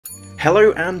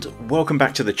Hello and welcome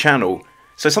back to the channel.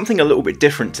 So something a little bit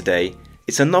different today.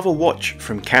 It's another watch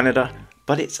from Canada,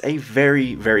 but it's a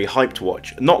very hyped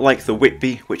watch. Not like the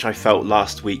Whitby, which I felt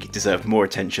last week deserved more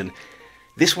attention.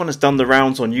 This one has done the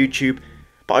rounds on YouTube,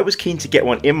 but I was keen to get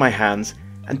one in my hands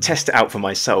and test it out for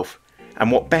myself.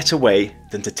 And what better way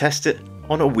than to test it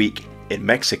on a week in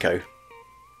Mexico?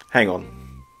 Hang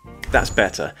on, that's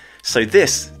better. So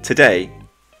this, today,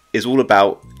 is all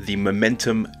about the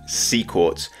Momentum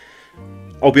SeaQuartz.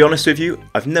 I'll be honest with you,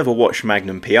 I've never watched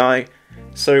Magnum PI,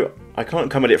 so I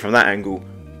can't come at it from that angle,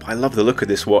 but I love the look of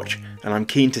this watch and I'm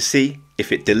keen to see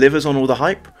if it delivers on all the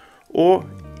hype or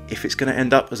if it's going to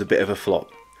end up as a bit of a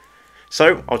flop.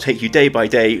 So I'll take you day by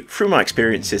day through my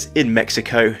experiences in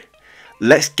Mexico.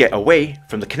 Let's get away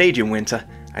from the Canadian winter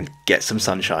and get some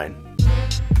sunshine.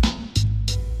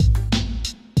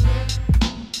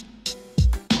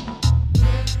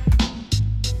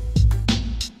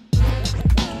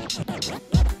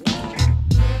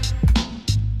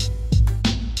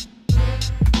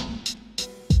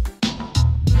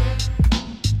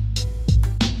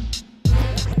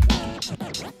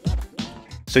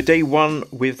 So day one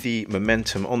with the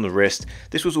Momentum on the wrist,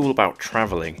 this was all about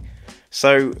traveling.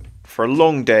 So for a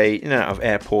long day in and out of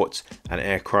airports and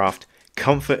aircraft,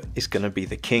 comfort is going to be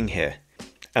the king here.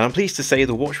 And I'm pleased to say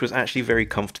the watch was actually very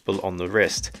comfortable on the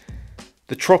wrist.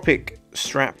 The Tropic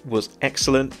strap was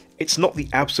excellent. It's not the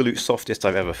absolute softest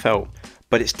I've ever felt,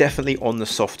 but it's definitely on the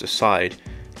softer side.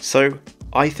 So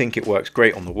I think it works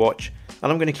great on the watch,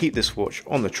 and I'm going to keep this watch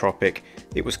on the Tropic.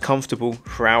 It was comfortable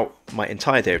throughout my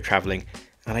entire day of traveling,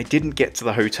 and I didn't get to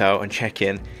the hotel and check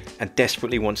in and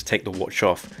desperately want to take the watch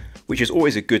off, which is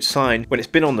always a good sign when it's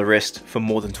been on the wrist for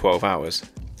more than 12 hours.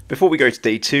 Before we go to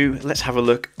day two, let's have a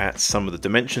look at some of the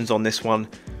dimensions on this one.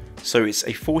 So it's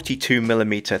a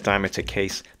 42mm diameter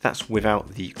case, that's without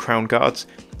the crown guards.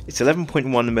 It's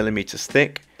 11.1mm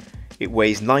thick, it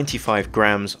weighs 95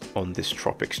 grams on this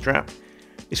Tropic strap.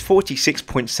 It's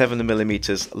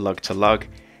 46.7mm lug to lug,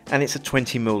 and it's a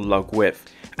 20mm lug width.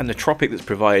 And the Tropic that's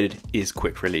provided is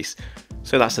quick release,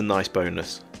 so that's a nice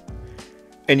bonus.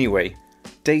 Anyway,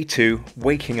 day two,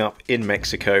 waking up in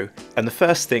Mexico, and the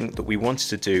first thing that we wanted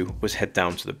to do was head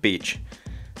down to the beach.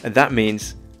 And that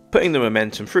means putting the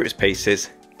Momentum through its paces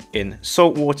in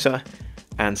salt water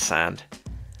and sand.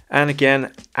 And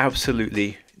again,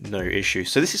 absolutely no issue.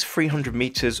 So this is 300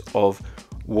 meters of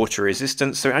water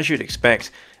resistance, so as you'd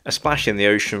expect, a splash in the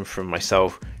ocean from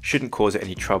myself shouldn't cause it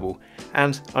any trouble,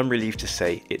 and I'm relieved to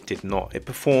say it did not. It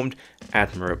performed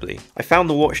admirably. I found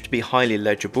the watch to be highly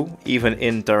legible, even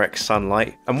in direct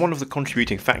sunlight, and one of the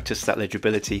contributing factors to that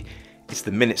legibility is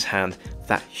the minutes hand.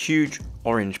 That huge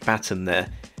orange batten there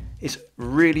is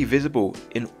really visible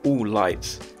in all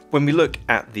lights. When we look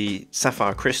at the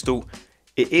sapphire crystal,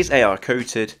 it is AR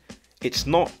coated. It's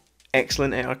not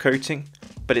excellent AR coating,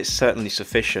 but it's certainly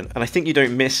sufficient, and I think you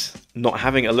don't miss not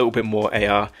having a little bit more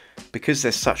AR because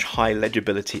there's such high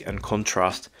legibility and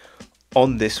contrast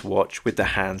on this watch with the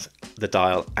hands, the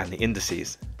dial and the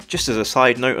indices. Just as a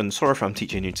side note, and sorry if I'm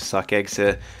teaching you to suck eggs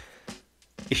here,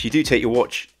 if you do take your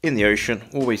watch in the ocean,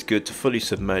 always good to fully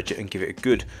submerge it and give it a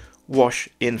good wash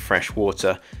in fresh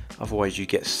water, otherwise you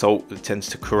get salt that tends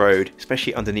to corrode,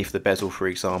 especially underneath the bezel for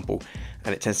example,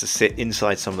 and it tends to sit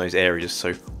inside some of those areas,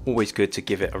 so always good to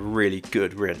give it a really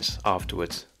good rinse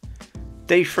afterwards.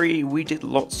 Day three, we did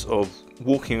lots of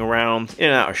walking around in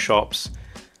and out of shops.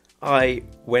 I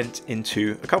went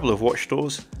into a couple of watch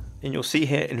stores, and you'll see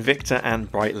here Invicta and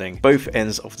Breitling, both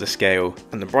ends of the scale,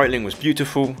 and the Breitling was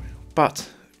beautiful, but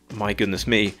my goodness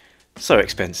me, so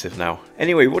expensive now.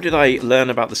 Anyway, what did I learn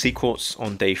about the SeaQuartz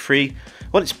on day three?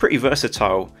 Well, it's pretty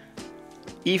versatile.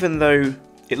 Even though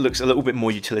it looks a little bit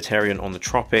more utilitarian on the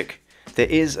Tropic, there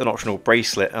is an optional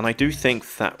bracelet, and I do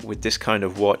think that with this kind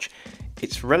of watch,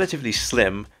 it's relatively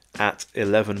slim at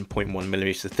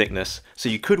 11.1mm thickness, so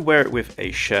you could wear it with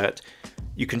a shirt.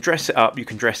 You can dress it up, you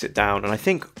can dress it down, and I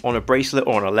think on a bracelet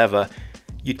or on a leather,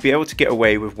 you'd be able to get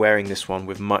away with wearing this one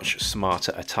with much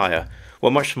smarter attire.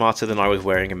 Well, much smarter than I was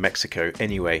wearing in Mexico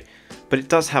anyway, but it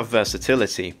does have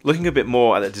versatility. Looking a bit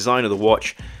more at the design of the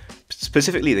watch,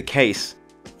 specifically the case,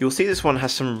 you'll see this one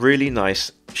has some really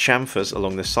nice chamfers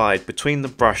along the side between the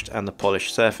brushed and the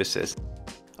polished surfaces.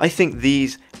 I think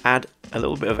these add a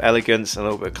little bit of elegance and a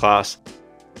little bit of class,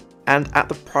 and at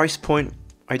the price point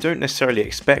I don't necessarily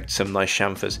expect some nice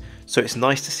chamfers, so it's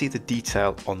nice to see the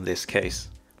detail on this case.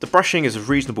 The brushing is of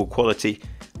reasonable quality.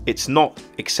 It's not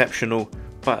exceptional,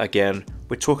 but again,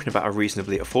 we're talking about a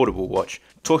reasonably affordable watch.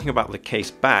 Talking about the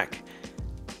case back,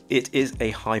 it is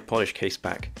a high polish case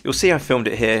back. You'll see I filmed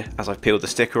it here as I've peeled the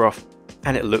sticker off,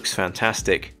 and it looks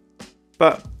fantastic.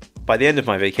 But by the end of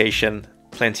my vacation,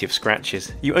 plenty of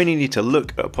scratches. You only need to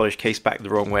look at a polished case back the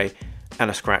wrong way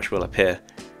and a scratch will appear.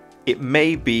 It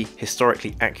may be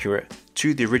historically accurate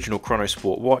to the original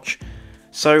Chronosport watch,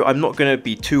 so I'm not going to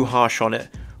be too harsh on it,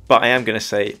 but I am going to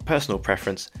say, personal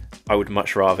preference, I would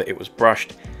much rather it was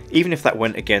brushed, even if that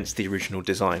went against the original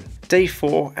design. Day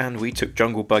 4, and we took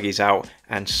jungle buggies out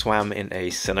and swam in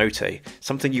a cenote,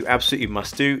 something you absolutely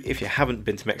must do if you haven't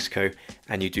been to Mexico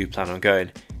and you do plan on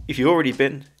going. If you've already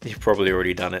been, you've probably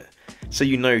already done it, so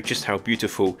you know just how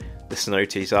beautiful the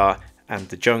cenotes are and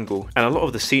the jungle and a lot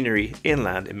of the scenery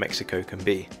inland in Mexico can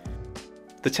be.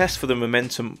 The test for the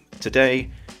Momentum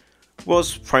today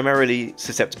was primarily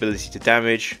susceptibility to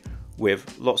damage,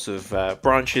 with lots of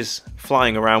branches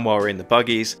flying around while we're in the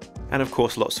buggies, and of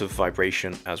course lots of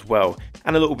vibration as well,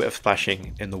 and a little bit of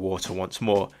splashing in the water once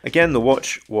more. Again, the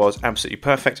watch was absolutely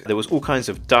perfect. There was all kinds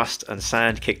of dust and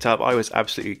sand kicked up. I was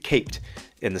absolutely caked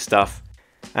in the stuff,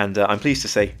 and I'm pleased to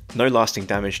say no lasting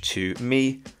damage to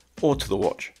me or to the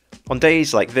watch. On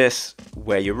days like this,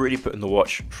 where you're really putting the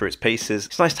watch through its paces,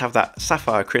 it's nice to have that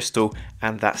sapphire crystal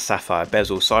and that sapphire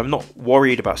bezel, so I'm not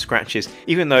worried about scratches,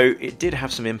 even though it did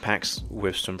have some impacts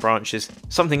with some branches.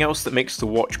 Something else that makes the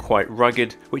watch quite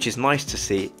rugged, which is nice to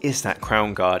see, is that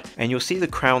crown guard, and you'll see the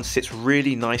crown sits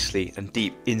really nicely and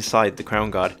deep inside the crown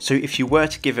guard, so if you were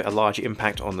to give it a large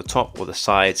impact on the top or the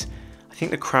sides, I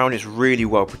think the crown is really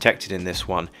well protected in this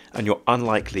one, and you're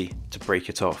unlikely to break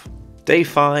it off. Day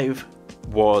 5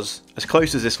 was as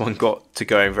close as this one got to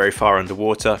going very far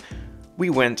underwater. We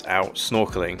went out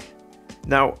snorkeling.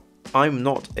 Now, I'm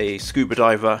not a scuba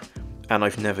diver and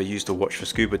I've never used a watch for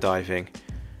scuba diving,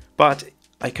 but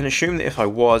I can assume that if I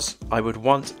was, I would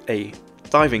want a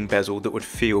diving bezel that would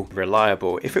feel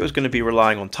reliable if it was going to be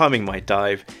relying on timing my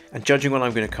dive and judging when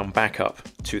I'm going to come back up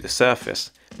to the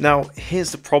surface. Now,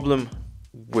 here's the problem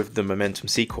with the Momentum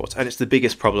SeaQuartz, and it's the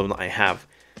biggest problem that I have.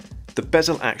 The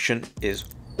bezel action is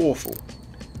awful.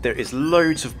 There is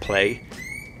loads of play.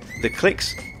 The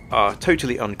clicks are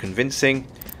totally unconvincing.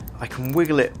 I can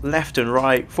wiggle it left and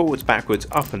right, forwards, backwards,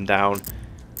 up and down,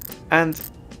 and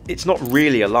it's not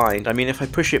really aligned. I mean, if I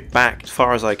push it back as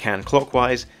far as I can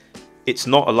clockwise, it's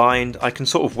not aligned. I can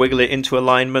sort of wiggle it into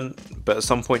alignment, but at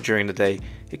some point during the day,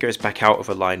 it goes back out of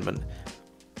alignment.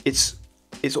 It's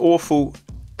awful,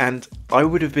 and I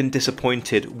would have been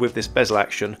disappointed with this bezel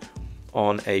action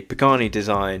on a Pagani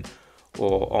design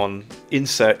or on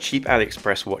insert cheap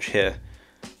AliExpress watch here.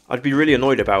 I'd be really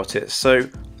annoyed about it. So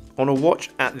on a watch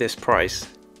at this price,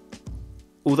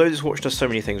 although this watch does so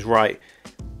many things right,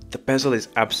 the bezel is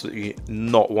absolutely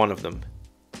not one of them.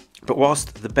 But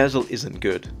whilst the bezel isn't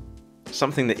good,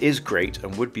 something that is great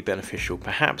and would be beneficial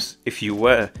perhaps if you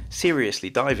were seriously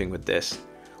diving with this,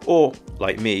 or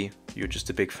like me, you're just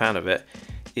a big fan of it,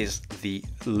 is the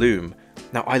lume.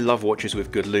 Now, I love watches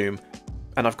with good lume,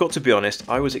 and I've got to be honest,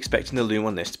 I was expecting the lume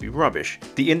on this to be rubbish.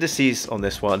 The indices on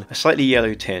this one are slightly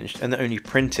yellow tinged and they're only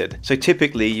printed, so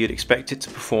typically you'd expect it to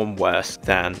perform worse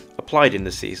than applied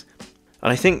indices.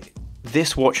 And I think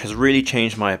this watch has really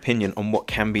changed my opinion on what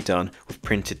can be done with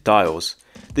printed dials.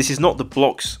 This is not the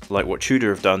blocks like what Tudor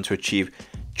have done to achieve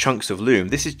chunks of lume.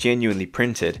 This is genuinely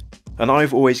printed, and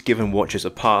I've always given watches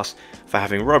a pass for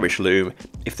having rubbish lume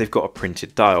if they've got a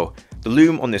printed dial. The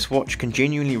lume on this watch can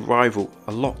genuinely rival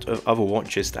a lot of other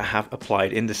watches that have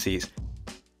applied indices.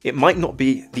 It might not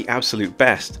be the absolute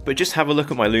best, but just have a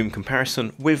look at my lume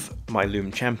comparison with my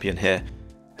lume champion here,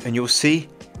 and you'll see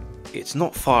it's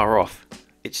not far off.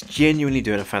 It's genuinely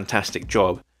doing a fantastic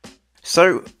job.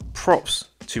 So props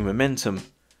to Momentum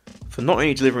for not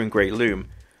only delivering great lume,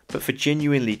 but for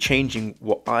genuinely changing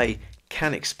what I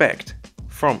can expect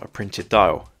from a printed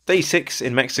dial. Day 6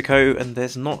 in Mexico, and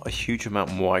there's not a huge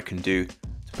amount more I can do to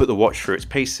put the watch through its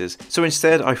paces, so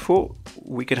instead I thought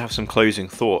we could have some closing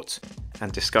thoughts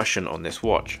and discussion on this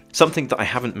watch. Something that I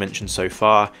haven't mentioned so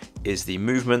far is the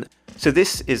movement. So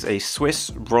this is a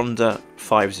Swiss Ronda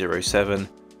 507.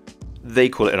 They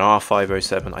call it an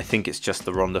R507. I think it's just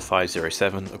the Ronda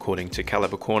 507 according to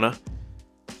Caliber Corner.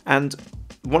 And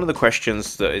one of the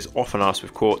questions that is often asked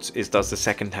with quartz is, does the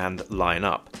second hand line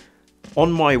up? On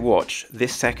my watch,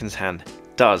 this second hand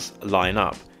does line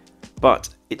up, but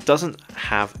it doesn't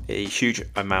have a huge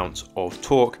amount of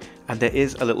torque, and there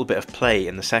is a little bit of play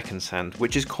in the second hand,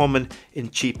 which is common in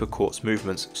cheaper quartz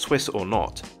movements, Swiss or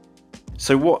not.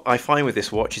 So what I find with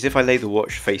this watch is if I lay the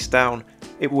watch face down,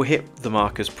 it will hit the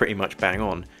markers pretty much bang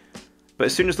on. But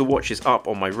as soon as the watch is up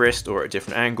on my wrist or at a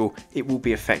different angle, it will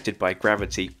be affected by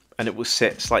gravity, and it will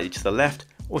sit slightly to the left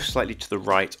or slightly to the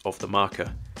right of the marker.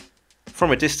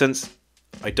 From a distance,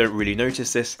 I don't really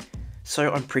notice this,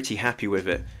 so I'm pretty happy with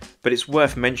it. But it's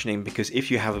worth mentioning because if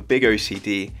you have a big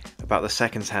OCD about the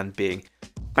second hand being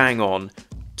bang on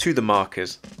to the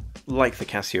markers, like the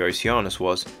Casio Oceanus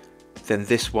was, then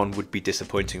this one would be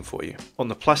disappointing for you. On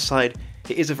the plus side,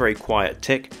 it is a very quiet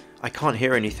tick. I can't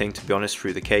hear anything, to be honest,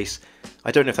 through the case.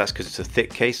 I don't know if that's because it's a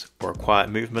thick case or a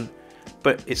quiet movement,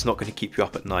 but it's not going to keep you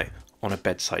up at night on a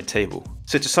bedside table.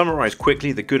 So to summarize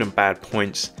quickly the good and bad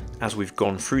points as we've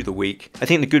gone through the week, I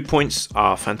think the good points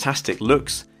are fantastic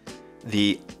looks,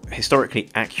 the historically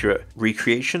accurate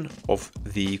recreation of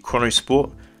the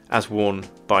Chronosport as worn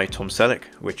by Tom Selleck,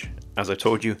 which, as I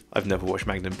told you, I've never watched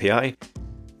Magnum PI,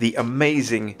 the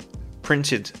amazing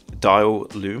printed dial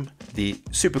loom, the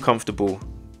super comfortable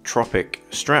Tropic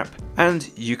strap,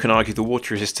 and you can argue the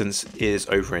water resistance is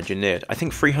over-engineered. I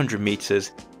think 300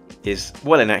 meters is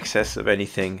well in excess of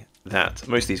anything that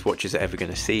most of these watches are ever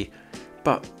going to see,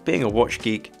 but being a watch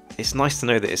geek, it's nice to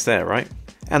know that it's there, right?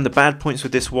 And the bad points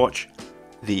with this watch,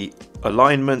 the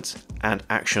alignment and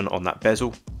action on that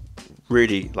bezel,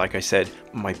 really, like I said,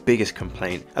 my biggest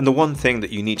complaint. And the one thing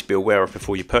that you need to be aware of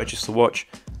before you purchase the watch,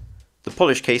 the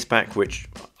polished case back, which,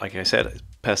 like I said, is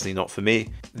personally not for me,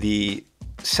 the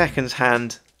seconds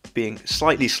hand being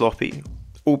slightly sloppy,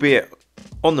 albeit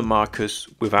on the markers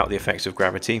without the effects of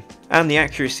gravity, and the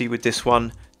accuracy with this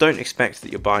one, don't expect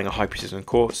that you're buying a high precision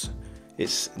quartz.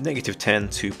 It's -10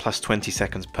 to +20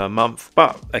 seconds per month,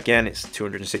 but again, it's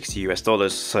 $260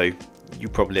 US, so you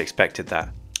probably expected that.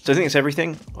 So I think that's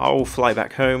everything. I'll fly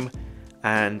back home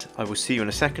and I will see you in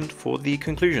a second for the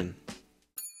conclusion.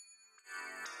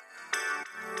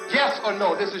 Yes or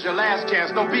no, this is your last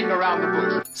chance, no beating around the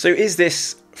bush. So is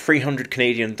this $300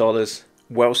 Canadian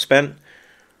well spent?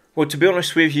 Well, to be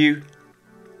honest with you,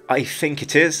 I think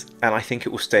it is, and I think it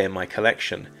will stay in my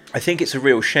collection. I think it's a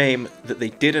real shame that they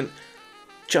didn't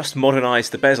just modernize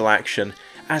the bezel action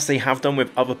as they have done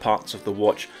with other parts of the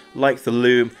watch, like the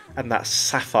loom and that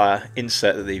sapphire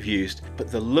insert that they've used.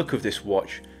 But the look of this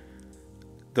watch,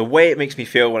 the way it makes me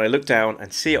feel when I look down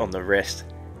and see it on the wrist,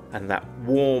 and that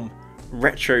warm,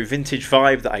 retro vintage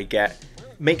vibe that I get,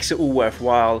 makes it all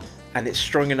worthwhile, and it's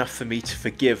strong enough for me to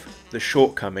forgive the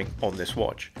shortcoming on this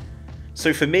watch.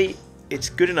 So for me, it's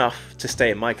good enough to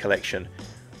stay in my collection.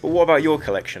 But what about your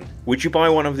collection? Would you buy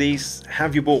one of these?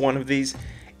 Have you bought one of these?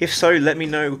 If so, let me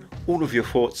know all of your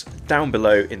thoughts down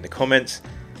below in the comments.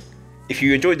 If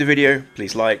you enjoyed the video,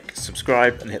 please like,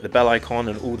 subscribe, and hit the bell icon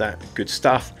and all that good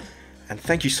stuff. And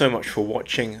thank you so much for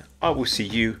watching. I will see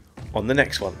you on the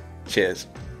next one. Cheers.